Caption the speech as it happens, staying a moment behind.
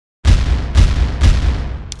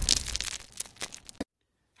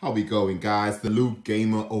How we going, guys? The Luke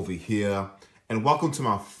Gamer over here, and welcome to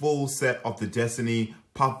my full set of the Destiny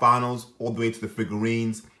pop vinyls all the way to the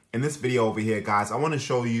figurines. In this video over here, guys, I want to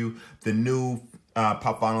show you the new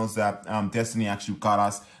pop vinyls that Destiny actually got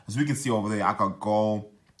us. As we can see over there, I got gold.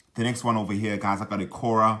 The next one over here, guys, I got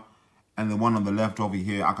Ikora, and the one on the left over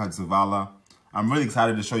here, I got Zavala. I'm really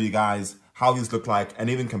excited to show you guys how these look like and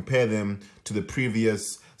even compare them to the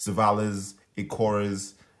previous Zavalas,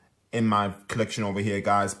 Ikoras in my collection over here,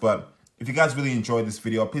 guys. But if you guys really enjoyed this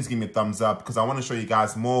video, please give me a thumbs up because I want to show you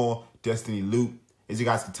guys more Destiny loot. As you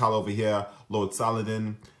guys can tell over here, Lord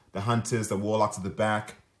Saladin, the Hunters, the Warlocks at the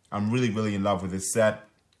back. I'm really in love with this set.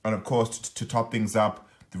 And of course, to top things up,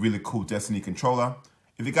 the really cool Destiny controller.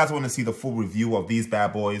 If you guys want to see the full review of these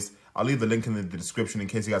bad boys, I'll leave the link in the description in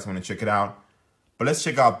case you guys want to check it out. But let's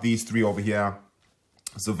check out these three over here.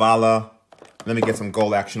 Zavala. Let me get some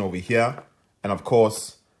gold action over here. And of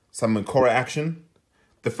course, some Ikora action.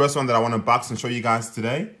 The first one that I want to unbox and show you guys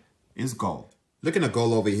today is gold. Looking at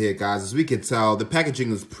gold over here, guys, as we can tell, the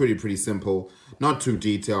packaging is pretty simple, not too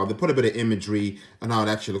detailed. They put a bit of imagery on how it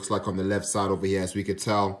actually looks like on the left side over here, as we could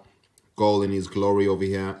tell. Gold in his glory over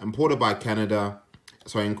here. Imported by Canada,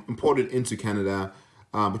 sorry, imported into Canada,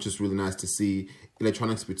 which is really nice to see.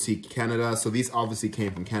 Electronics Boutique Canada. So these obviously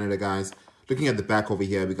came from Canada, guys. Looking at the back over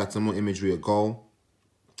here, we got some more imagery of gold.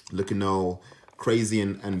 Looking all crazy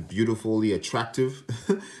and beautifully attractive,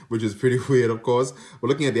 which is pretty weird, of course. We're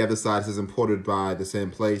looking at the other side. It says imported by the same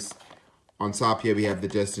place. On top here, we have the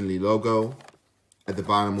Destiny logo. At the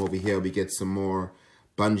bottom over here, we get some more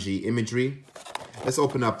Bungie imagery. Let's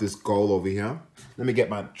open up this gold over here. Let me get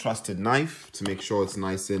my trusted knife to make sure it's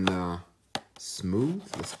nice and smooth.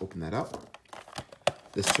 Let's open that up.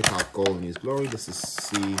 Let's check out gold in his glory. Let's just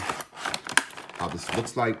see how this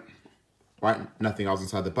looks like. Right, nothing else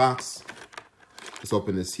inside the box. Let's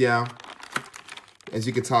open this here. As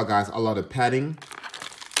you can tell, guys, a lot of padding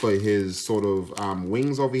for his sort of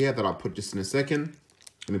wings over here that I'll put just in a second.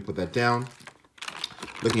 Let me put that down.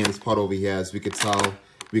 Looking at this part over here, as we can tell,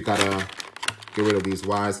 we gotta get rid of these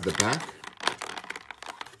wires at the back.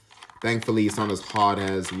 Thankfully, it's not as hard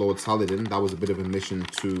as Lord Saladin. That was a bit of a mission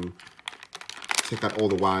to take out all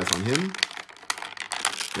the wires on him.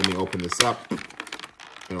 Let me open this up.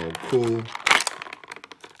 And all cool.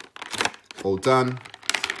 All done.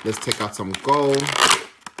 Let's take out some gold.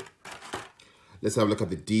 Let's have a look at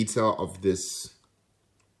the detail of this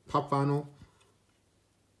pop vinyl.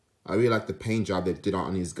 I really like the paint job they did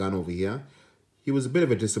on his gun over here. He was a bit of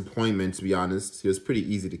a disappointment, to be honest. He was pretty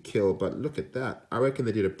easy to kill, but look at that. I reckon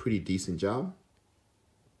they did a pretty decent job.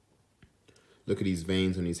 Look at these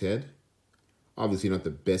veins on his head. Obviously not the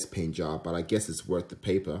best paint job, but I guess it's worth the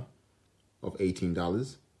paper of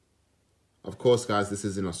 $18. Of course, guys, this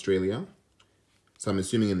is in Australia. So I'm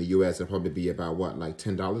assuming in the US, it'll probably be about, what, like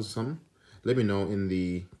 $10 or something? Let me know in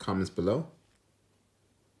the comments below.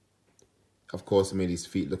 Of course, it made his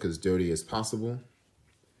feet look as dirty as possible.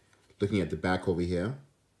 Looking at the back over here.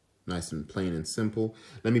 Nice and plain and simple.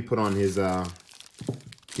 Let me put on his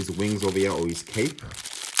wings over here, or his cape.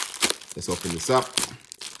 Let's open this up.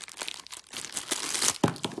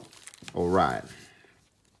 All right.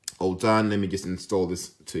 All done. Let me just install this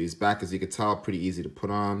to his back. As you can tell, pretty easy to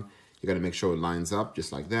put on. You got to make sure it lines up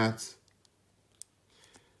just like that.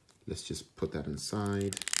 Let's just put that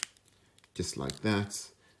inside. Just like that.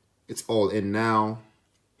 It's all in now.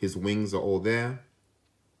 His wings are all there.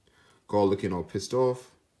 Gold looking all pissed off.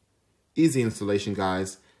 Easy installation,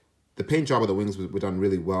 guys. The paint job of the wings were done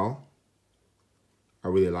really well. I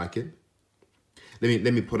really like it.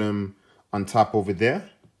 Let me put him on top over there.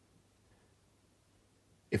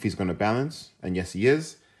 If he's going to balance. And yes, he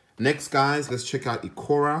is. Next, guys, let's check out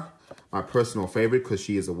Ikora. My personal favorite because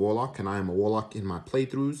she is a warlock and I am a warlock in my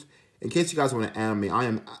playthroughs. In case you guys want to add me, I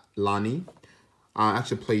am Lani. I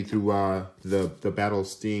actually played through the Battle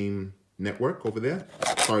Steam network over there.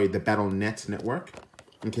 Sorry, the Battle.net network.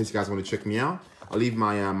 In case you guys want to check me out. I'll leave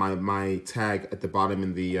my my tag at the bottom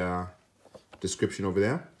in the description over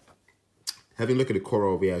there. Having a look at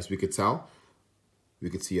Ikora over here, as we could tell. We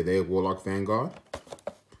could see there, Warlock Vanguard.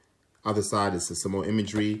 Other side is some more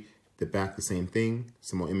imagery. The back, the same thing.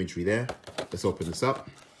 Some more imagery there. Let's open this up.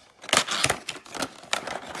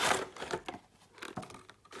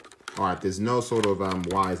 All right, there's no sort of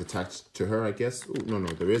wires attached to her, I guess. Ooh, no,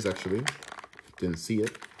 there is actually. Didn't see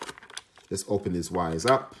it. Let's open these wires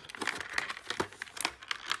up.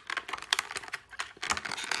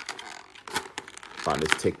 All right,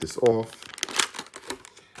 let's take this off.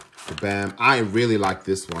 Bam. I really like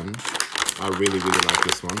this one. I really like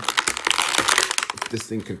this one. This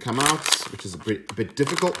thing can come out, which is a bit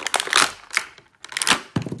difficult.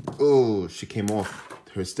 Oh, she came off.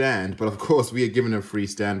 her stand, but of course we are given a free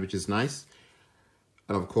stand, which is nice.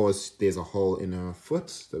 And of course there's a hole in her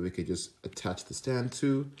foot that we could just attach the stand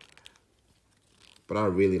to. But I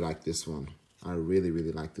really like this one. I really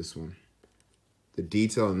like this one. The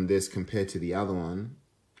detail in this compared to the other one,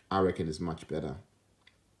 I reckon is much better.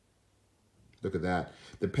 Look at that.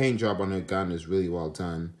 The paint job on her gun is really well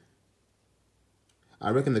done. I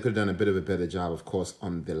reckon they could have done a bit of a better job, of course,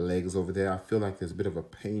 on the legs over there. I feel like there's a bit of a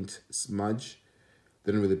paint smudge.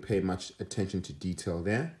 Didn't really pay much attention to detail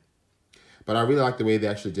there. But I really like the way they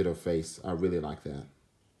actually did her face. I really like that.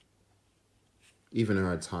 Even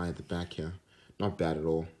her tie at the back here. Not bad at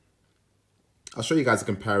all. I'll show you guys a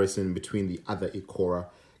comparison between the other Ikora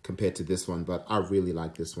compared to this one. But I really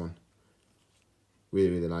like this one.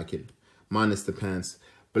 Really like it. Minus the pants.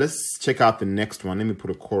 But let's check out the next one. Let me put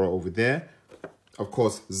Ikora over there. Of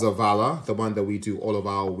course, Zavala. The one that we do all of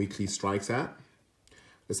our weekly strikes at.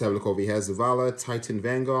 Let's have a look over here. Zavala, Titan,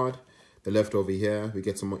 Vanguard. The left over here, we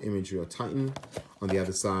get some more imagery of Titan. On the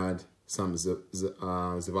other side, some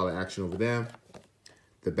Zavala action over there.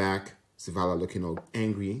 The back, Zavala looking all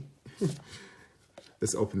angry.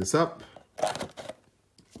 Let's open this up.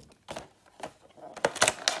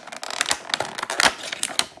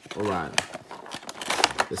 All right.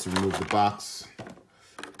 Let's remove the box.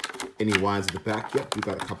 Any wires at the back? Yep, we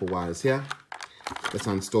got a couple wires here. Let's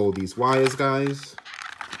install these wires, guys.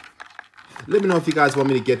 Let me know if you guys want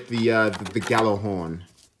me to get the gallows horn.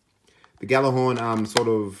 The gallows horn sort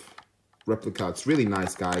of replica. It's really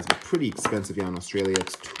nice, guys, but pretty expensive here in Australia.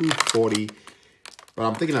 It's $240, but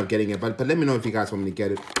I'm thinking of getting it. But let me know if you guys want me to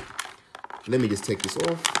get it. Let me just take this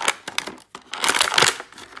off.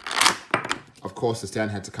 Of course, the stand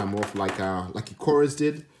had to come off like Ikora's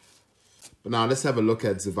did. But now let's have a look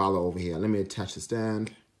at Zavala over here. Let me attach the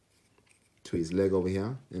stand to his leg over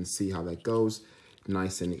here and see how that goes.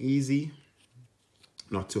 Nice and easy.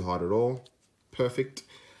 Not too hard at all. Perfect.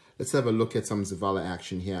 Let's have a look at some Zavala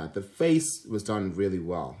action here. The face was done really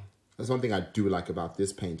well. That's one thing I do like about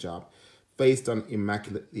this paint job. Face done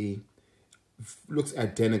immaculately. Looks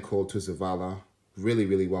identical to Zavala.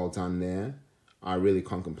 Really well done there. I really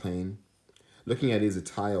can't complain. Looking at his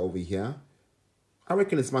attire over here, I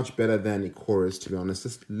reckon it's much better than Ikora's, to be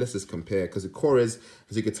honest. Let's just compare, because Ikora's,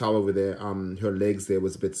 as you could tell over there, her legs there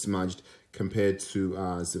was a bit smudged compared to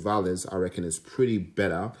Zavala's. I reckon it's pretty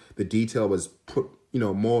better. The detail was put,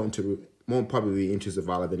 more probably into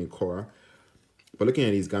Zavala than Ikora. But looking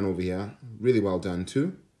at his gun over here, really well done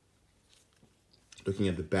too. Looking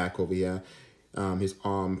at the back over here, his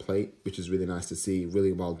arm plate, which is really nice to see,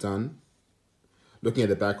 really well done. Looking at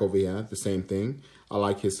the back over here, the same thing. I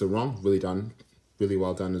like his sarong, really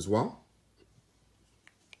well done as well.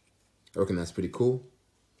 I reckon that's pretty cool.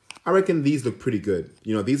 I reckon these look pretty good.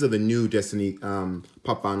 These are the new Destiny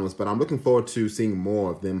pop vinyls, but I'm looking forward to seeing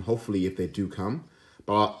more of them, hopefully, if they do come.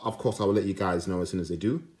 But of course, I will let you guys know as soon as they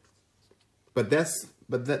do. But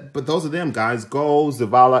those are them, guys. Gold,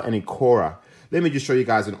 Zavala, and Ikora. Let me just show you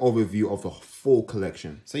guys an overview of the full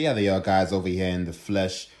collection. So yeah, they are, guys, over here in the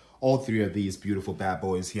flesh. All three of these beautiful bad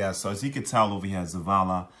boys here. So as you can tell over here,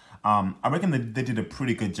 Zavala, I reckon they did a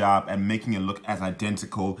pretty good job at making it look as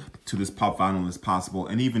identical to this pop vinyl as possible,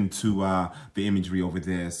 and even to the imagery over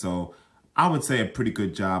there. So I would say a pretty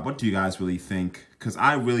good job. What do you guys really think? Because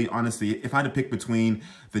I really, honestly, if I had to pick between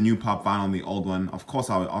the new pop vinyl and the old one, of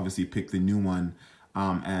course I would obviously pick the new one,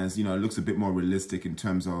 as it looks a bit more realistic in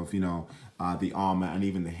terms of the armor and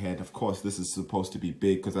even the head. Of course, this is supposed to be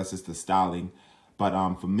big because that's just the styling.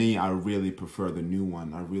 But for me, I really prefer the new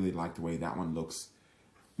one. I really like the way that one looks.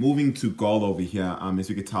 Moving to gold over here, as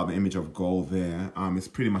you can tell, the image of gold there is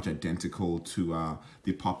pretty much identical to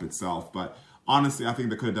the pop itself. But honestly, I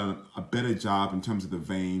think they could have done a better job in terms of the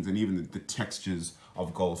veins and even the textures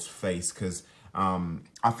of gold's face, because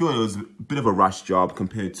I feel it was a bit of a rush job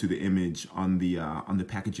compared to the image on the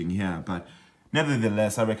packaging here. But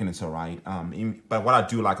nevertheless, I reckon it's all right. But what I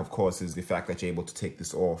do like, of course, is the fact that you're able to take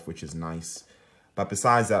this off, which is nice. But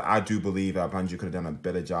besides that, I do believe that Bungie could have done a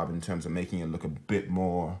better job in terms of making it look a bit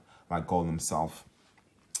more like gold himself.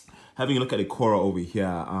 Having a look at Ikora over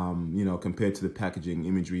here, compared to the packaging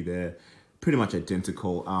imagery there, pretty much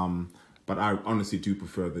identical. But I honestly do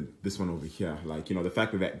prefer this one over here. Like, the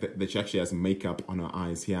fact that she actually has makeup on her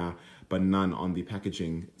eyes here, but none on the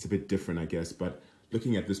packaging. It's a bit different, I guess. But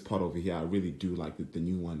looking at this part over here, I really do like the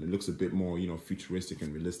new one. It looks a bit more, futuristic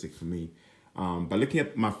and realistic for me. But looking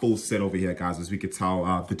at my full set over here, guys, as we could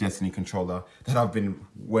tell, the Destiny controller that I've been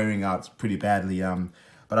wearing out pretty badly,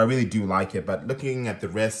 but I really do like it. But looking at the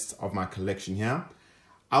rest of my collection here,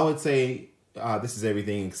 I would say this is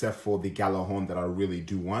everything except for the gallows horn that I really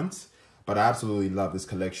do want. But I absolutely love this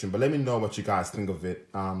collection. But let me know what you guys think of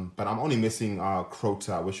it. But I'm only missing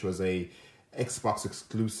Crota, which was a Xbox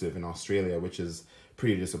exclusive in Australia, which is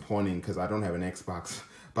pretty disappointing because I don't have an Xbox.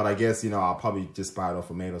 But I guess, you know, I'll probably just buy it off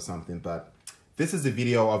a mate or something. But this is a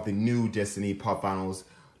video of the new Destiny Pop Vinyls.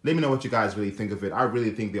 Let me know what you guys really think of it. I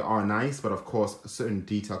really think they are nice, but of course, a certain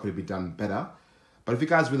detail could be done better. But if you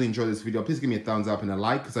guys really enjoyed this video, please give me a thumbs up and a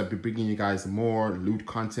like because I'll be bringing you guys more loot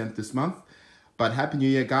content this month. But Happy New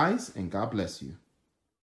Year, guys, and God bless you.